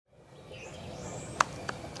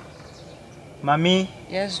Mommy?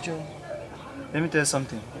 Yes, Joe? Let me tell you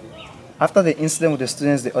something. After the incident with the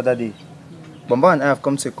students the other day, Bamba and I have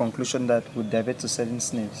come to a conclusion that we'll divert to selling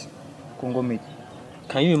snails. Congo meat.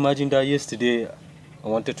 Can you imagine that yesterday I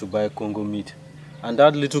wanted to buy Congo meat and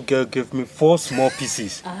that little girl gave me 4 small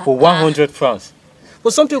pieces for 100 francs?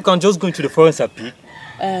 But something you can just go into the forest and pick.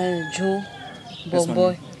 Joe,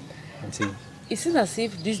 boy, Auntie. it seems as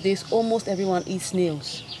if these days almost everyone eats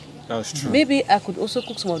snails. That's true. Maybe I could also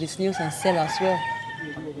cook some of the snails and sell as well.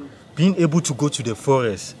 Being able to go to the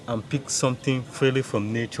forest and pick something freely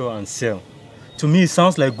from nature and sell, to me it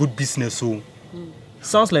sounds like good business.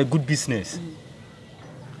 Sounds like good business.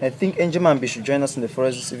 I think Angel and B should join us in the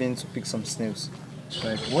forest this evening to pick some snails.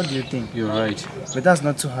 Right. What do you think? You're right. But that's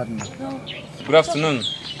not too hard now. No. Good afternoon.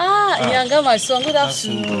 Nyanga, my son, good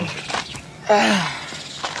afternoon.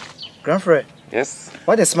 Grandfriend. Yes?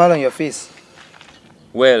 Why the smile on your face?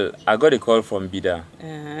 Well, I got a call from Bida.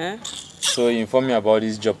 Uh-huh. So he informed me about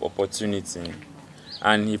this job opportunity.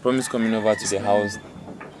 And he promised coming over to the house.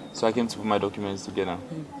 So I came to put my documents together.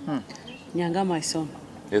 Nyanga, my son.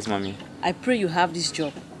 Yes, mommy. I pray you have this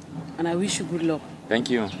job. And I wish you good luck. Thank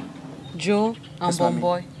you. Joe and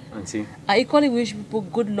Bomboy, Auntie. I equally wish people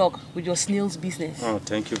good luck with your snails business. Oh,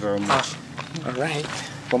 thank you very much. Alright.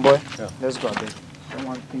 Bomboy, Yeah. let's go a bit. I don't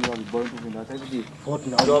want to think about the boy moving out every day. What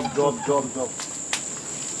now? Drop. Joe.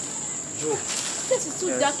 This is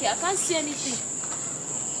too dark here. I can't see anything.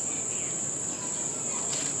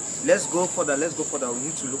 Let's go further. We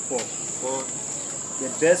need to look for the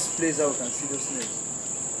best place that we can see those snails.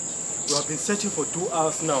 We have been searching for 2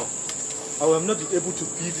 hours now. I will not be able to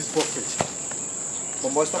fill this bucket.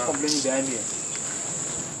 Bomboy, stop complaining behind me.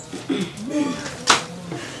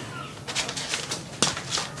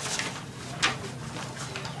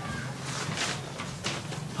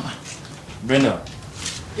 Brenda.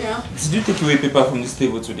 Yeah? Did you take away paper from this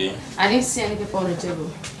table today? I didn't see any paper on the table.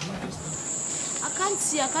 I can't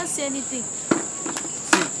see anything.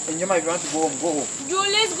 See, Angel, if you want to go home, go home. Joe,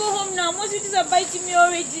 let's go home now. Most of these are biting me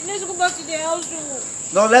already. Let's go back to the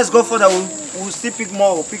house. No, let's go further. We'll still pick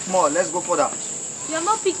more. We'll pick more. Let's go further. You have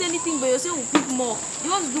not picked anything, but you're saying we'll pick more.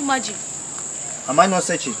 You want to do magic? Am I not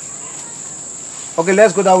searching? Okay,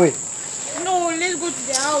 let's go that way. No, let's go to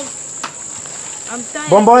the house. I'm tired.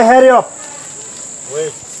 Bomboy, hurry up.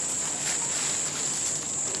 Wait.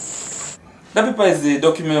 That paper is the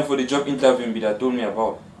document for the job interview Bida told me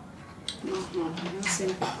about. No, I don't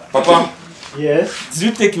see. Papa, Yes? did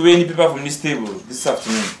you take away any paper from this table this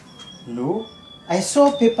afternoon? No. I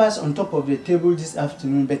saw papers on top of the table this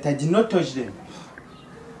afternoon, but I did not touch them.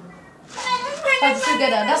 Party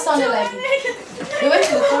together, that sounded like it. They went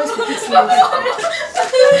to the forest to pick snails.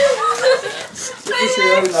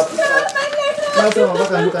 Now come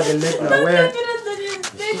back and look at the leg now. Where?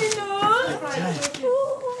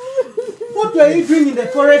 What were you doing in the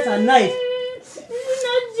forest at night? No,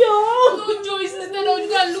 Joe, it's instead of you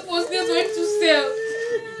go and look for snails for him to sell.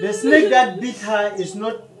 The snake that bit her is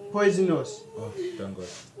not poisonous, Oh, thank God.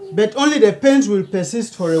 but only the pains will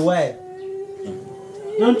persist for a while.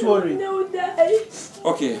 Don't worry.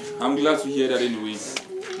 Okay, I'm glad to hear that anyway.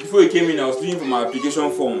 Before you came in, I was looking for my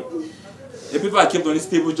application form. The paper I kept on this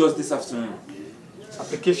table just this afternoon.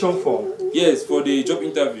 Application form. Yes, for the job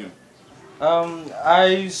interview.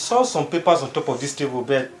 I saw some papers on top of this table,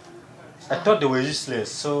 but I thought they were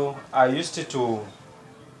useless, so I used it to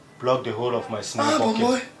block the whole of my snail bucket.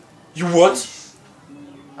 Bomboy. You what?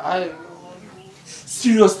 I...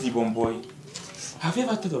 Seriously, Bomboy. Have you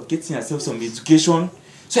ever thought of getting yourself some education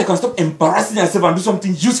so you can stop embarrassing yourself and do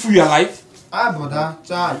something useful in your life? Brother.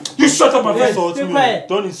 Child. You shut up and Yes, insult be me. quiet.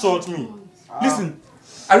 Don't insult me. Listen,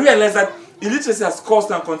 I realize that illiteracy has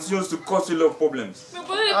caused and continues to cause a lot of problems. My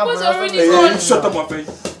brother, the post already Hey, gone. shut up, my friend.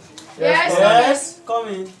 Yes, come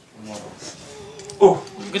in. Oh,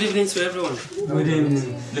 Good evening to everyone. Good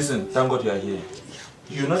evening. listen, thank God you are here.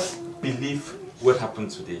 You not believe what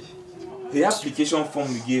happened today. The application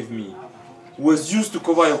form you gave me was used to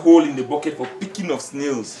cover a hole in the bucket for picking of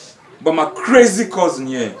snails. But my crazy cousin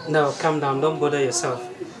here. Now, calm down. Don't bother yourself.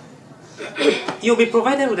 You'll be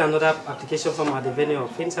provided with another application form at the venue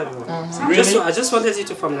of interview. Really? I just wanted you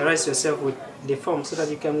to familiarize yourself with the form so that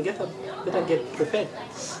you can better get prepared.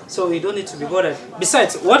 So you don't need to be bothered.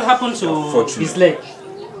 Besides, what happened to his leg?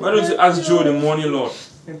 Why don't you ask Joe the morning lord?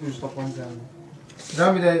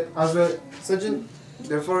 Grandmother, as we're searching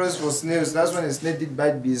the forest for snails, that's when a snake did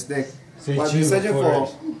bite B's neck. We've been searching for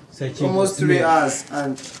almost 3 hours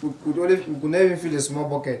and we could never even fill a small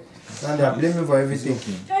bucket. And they are blaming for everything.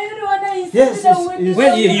 Yes,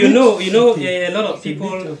 Well, you know, a lot of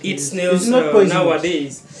people eat snails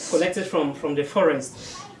nowadays, collected from the forest.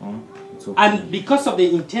 It's okay. And because of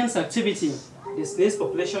the intense activity the snails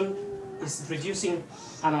population is reducing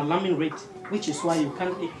at an alarming rate, which is why you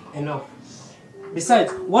can't eat enough.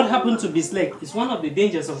 Besides, what happened to this lake is one of the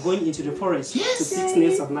dangers of going into the forest to pick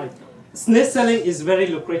snails at night. Snail selling is very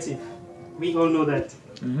lucrative. We all know that.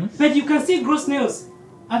 But you can still grow snails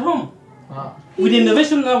at home. With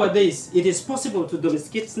innovation nowadays, it is possible to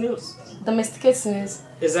domesticate snails. Domesticate snails?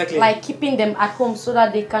 Exactly. Like keeping them at home so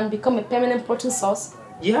that they can become a permanent protein source?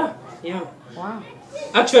 Yeah, yeah. Wow.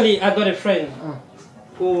 Actually, I got a friend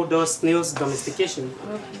who does snails domestication.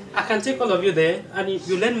 I can take all of you there and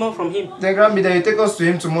you learn more from him. Then Grammy, then you take us to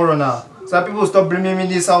him tomorrow now. So people stop bringing me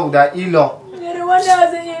this out with that e-law.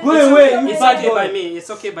 It's okay by me. It's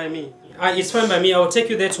okay by me. It's fine by me. I will take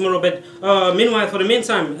you there tomorrow. But meanwhile, for the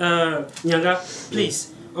meantime, Nyanga,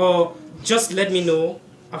 please, just let me know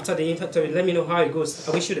after the interview. Let me know how it goes.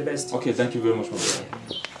 I wish you the best. Okay, thank you very much, my brother.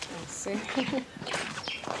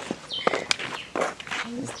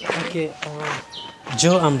 Okay,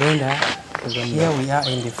 Joe and Brenda, here we are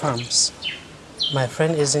in the farms. My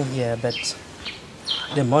friend isn't here, but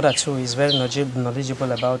the mother too is very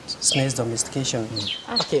knowledgeable about snails domestication.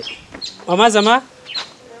 Okay, Mama Zama.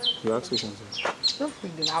 You ask questions.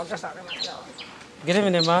 Good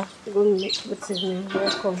evening, Ma. Good evening.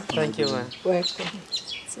 Welcome. Thank you, Ma. Welcome.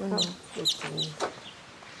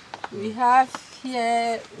 We have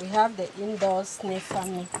here, the indoor snail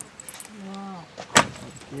farming. Wow.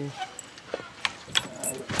 Okay.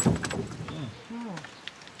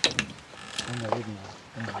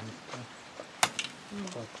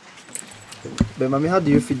 But mommy, how do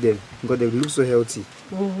you feed them? Because they look so healthy.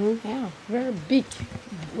 Yeah, very big.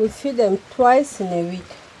 We feed them twice in a week.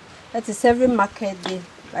 That is every market day.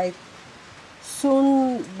 Like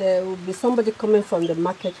soon there will be somebody coming from the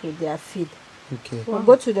market with their feed. Okay. We'll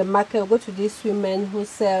go to the market, we'll go to these women who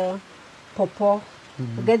sell pawpaw.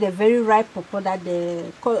 We'll get a very ripe pawpaw that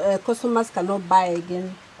the customers cannot buy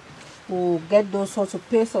again. We'll get those ones to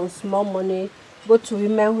pay some small money. Go to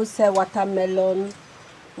women who sell watermelon.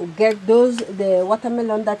 We'll get the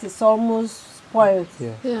watermelon that is almost spoiled.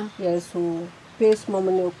 Yeah. Yes, we'll pay small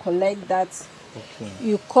money, we'll collect that. Okay.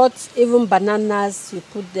 You cut even bananas, you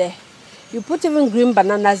put there. You put even green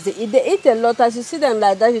bananas, they eat a lot. As you see them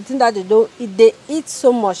like that, you think that they don't eat, they eat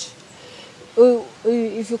so much.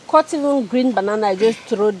 If you cut even green banana, you just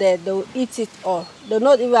throw there, they'll eat it all. They'll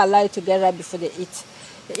not even allow you to get right before they eat.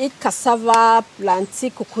 They eat cassava,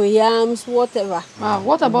 plantain, cocoyams, whatever. Wow.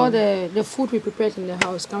 What about the food we prepared in the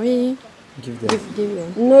house? Can we give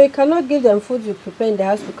them? No, you cannot give them food you prepare in the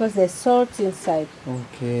house because there's salt inside.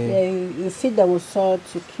 Okay. Yeah, you feed them with salt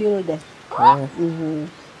to kill them. Yeah.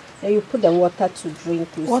 And you put them water to drink.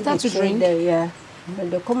 Water to drink? There, yeah.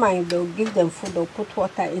 When they come and they'll give them food, they'll put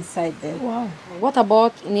water inside them. Wow. What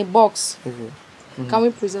about in a box? Can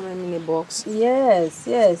we preserve them in a box? Yes,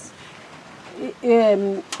 yes.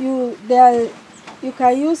 You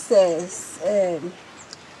can use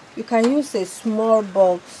a small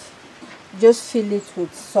box. Just fill it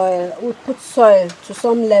with soil. We put soil to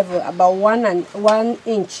some level, about 1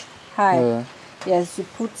 inch high. Yeah. Yes, you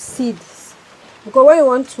put seeds. Because when you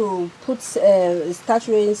want to put start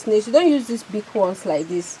raising snails, you don't use these big ones like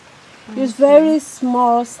this. Use very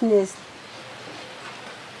small snails.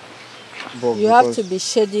 You have to be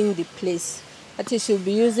shading the place. That is, you'll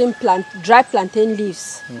be using dry plantain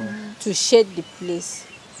leaves to shade the place.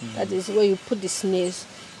 That is where you put the snails.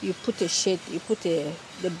 You put a shade. You put the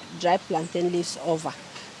dry plantain leaves over.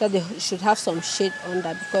 So they should have some shade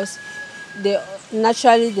under because they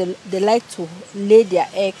like to lay their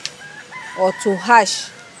egg or to hatch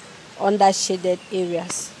under shaded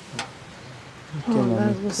areas.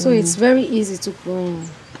 So it's very easy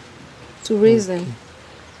to raise them.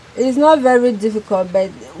 It is not very difficult,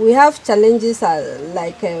 but we have challenges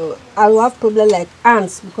like I will have problems like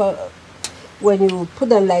ants because when you put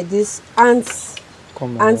them like this, ants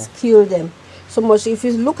kill them so much. If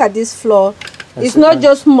you look at this floor, it's not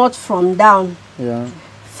just mud from down. Yeah.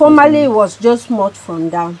 Formerly, it was just mud from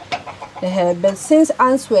down. But since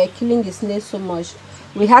ants were killing the snails so much,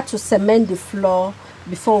 we had to cement the floor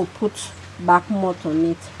before we put back mud on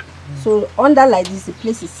it. So under like this, the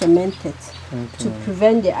place is cemented to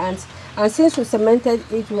prevent the ants. And since we cemented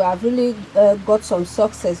it, we have really got some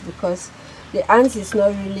success because the ants is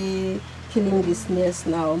not really killing the snails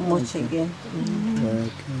now much again. Okay.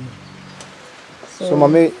 So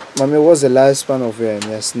mommy, what's the lifespan of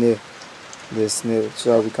a snail? The snail,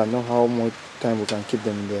 so we can know how much time we can keep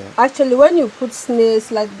them there. Actually, when you put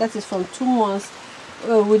snails like that is from 2 months,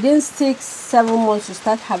 within 6-7 months you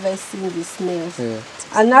start harvesting the snails. Yeah.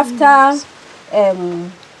 And after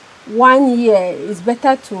 1 year, it's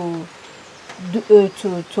better to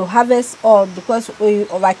to harvest all, because when you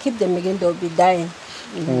overkeep them again, they'll be dying.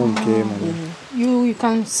 Okay, mommy. You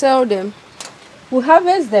can sell them. We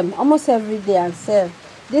harvest them almost every day and sell.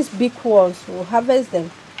 These big ones, we harvest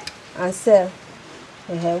them and sell.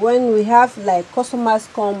 When we have like customers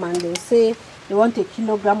come and they say they want 1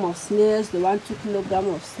 kilogram of snails, they want 2 kilograms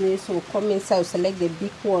of snails, so we come inside, we select the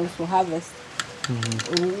big ones to harvest.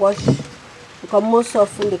 We wash, because most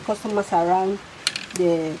often the customers around,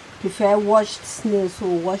 they prefer washed snails, so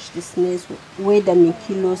we wash the snails, weigh them in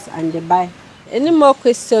kilos, and they buy. Any more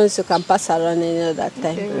questions you can pass around any other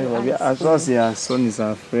time. Okay. As long as your son is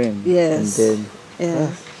our friend. Yes. And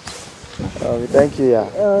then, thank you, yeah.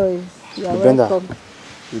 Oh, you're Brenda, welcome.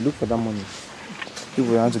 you look for that money. If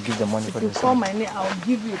we want to give the money for If you this. call my name, I'll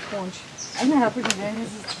give you a punch. I'm not happy to join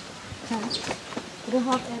this. You don't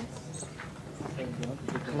have any.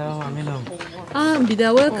 Hello, Amino.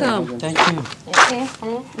 Bida, welcome. Thank you. Okay.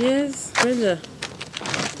 Yes, Brenda.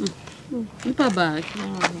 Keep her back.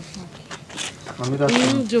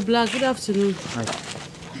 Joe Black, good afternoon. Hi.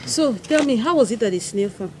 So, tell me, how was it at the snail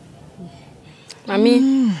farm?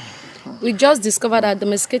 Mommy, we just discovered that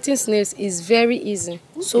domesticating snails is very easy.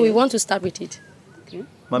 Okay. So we want to start with it. Okay.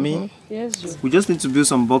 Mommy, Yes, Joe. we just need to build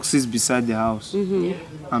some boxes beside the house.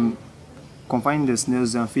 And confine the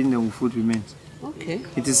snails and feed them with food remains. Okay.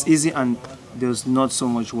 It is easy and there's not so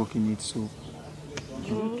much work in it. So.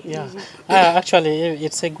 Yeah, actually,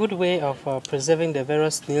 it's a good way of preserving the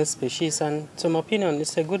various snail species, and to my opinion,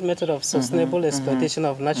 it's a good method of sustainable exploitation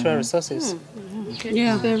of natural resources. Okay.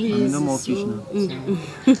 Yeah, very easy. No more fish now.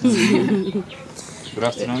 Good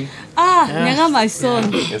afternoon. Nyaga, my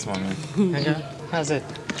son. Yes, mommy. Nyaga, how's it?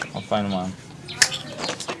 I'm fine, man.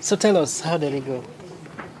 So tell us, how did it go?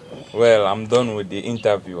 Well, I'm done with the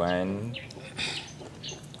interview and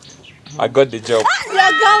I got the job.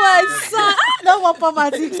 Nyaga, my son. No more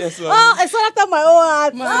poverty. Yes, I saw after my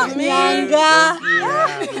own heart. Nyaga.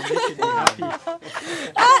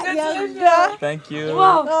 Nyaga. Thank you.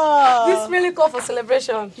 Wow, this really called for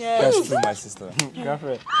celebration. That's true, my sister.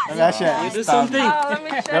 Girlfriend. You do something. Let me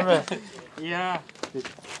check. Yeah.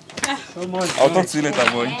 So much. I'll talk to you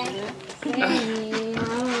later, boy.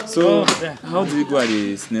 So, how did you go at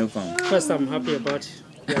the snail farm? First, I'm happy about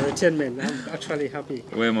your retirement. I'm actually happy.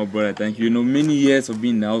 Well, my brother, thank you. You know, many years of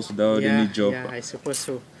being in the house without any job. Yeah, I suppose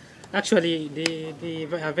so. Actually, the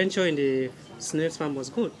adventure in the snails farm was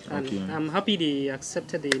good, and I'm happy they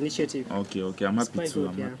accepted the initiative. Okay, I'm happy too.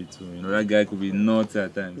 Good, I'm happy too. You know, that guy could be naughty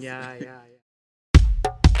at times. Yeah.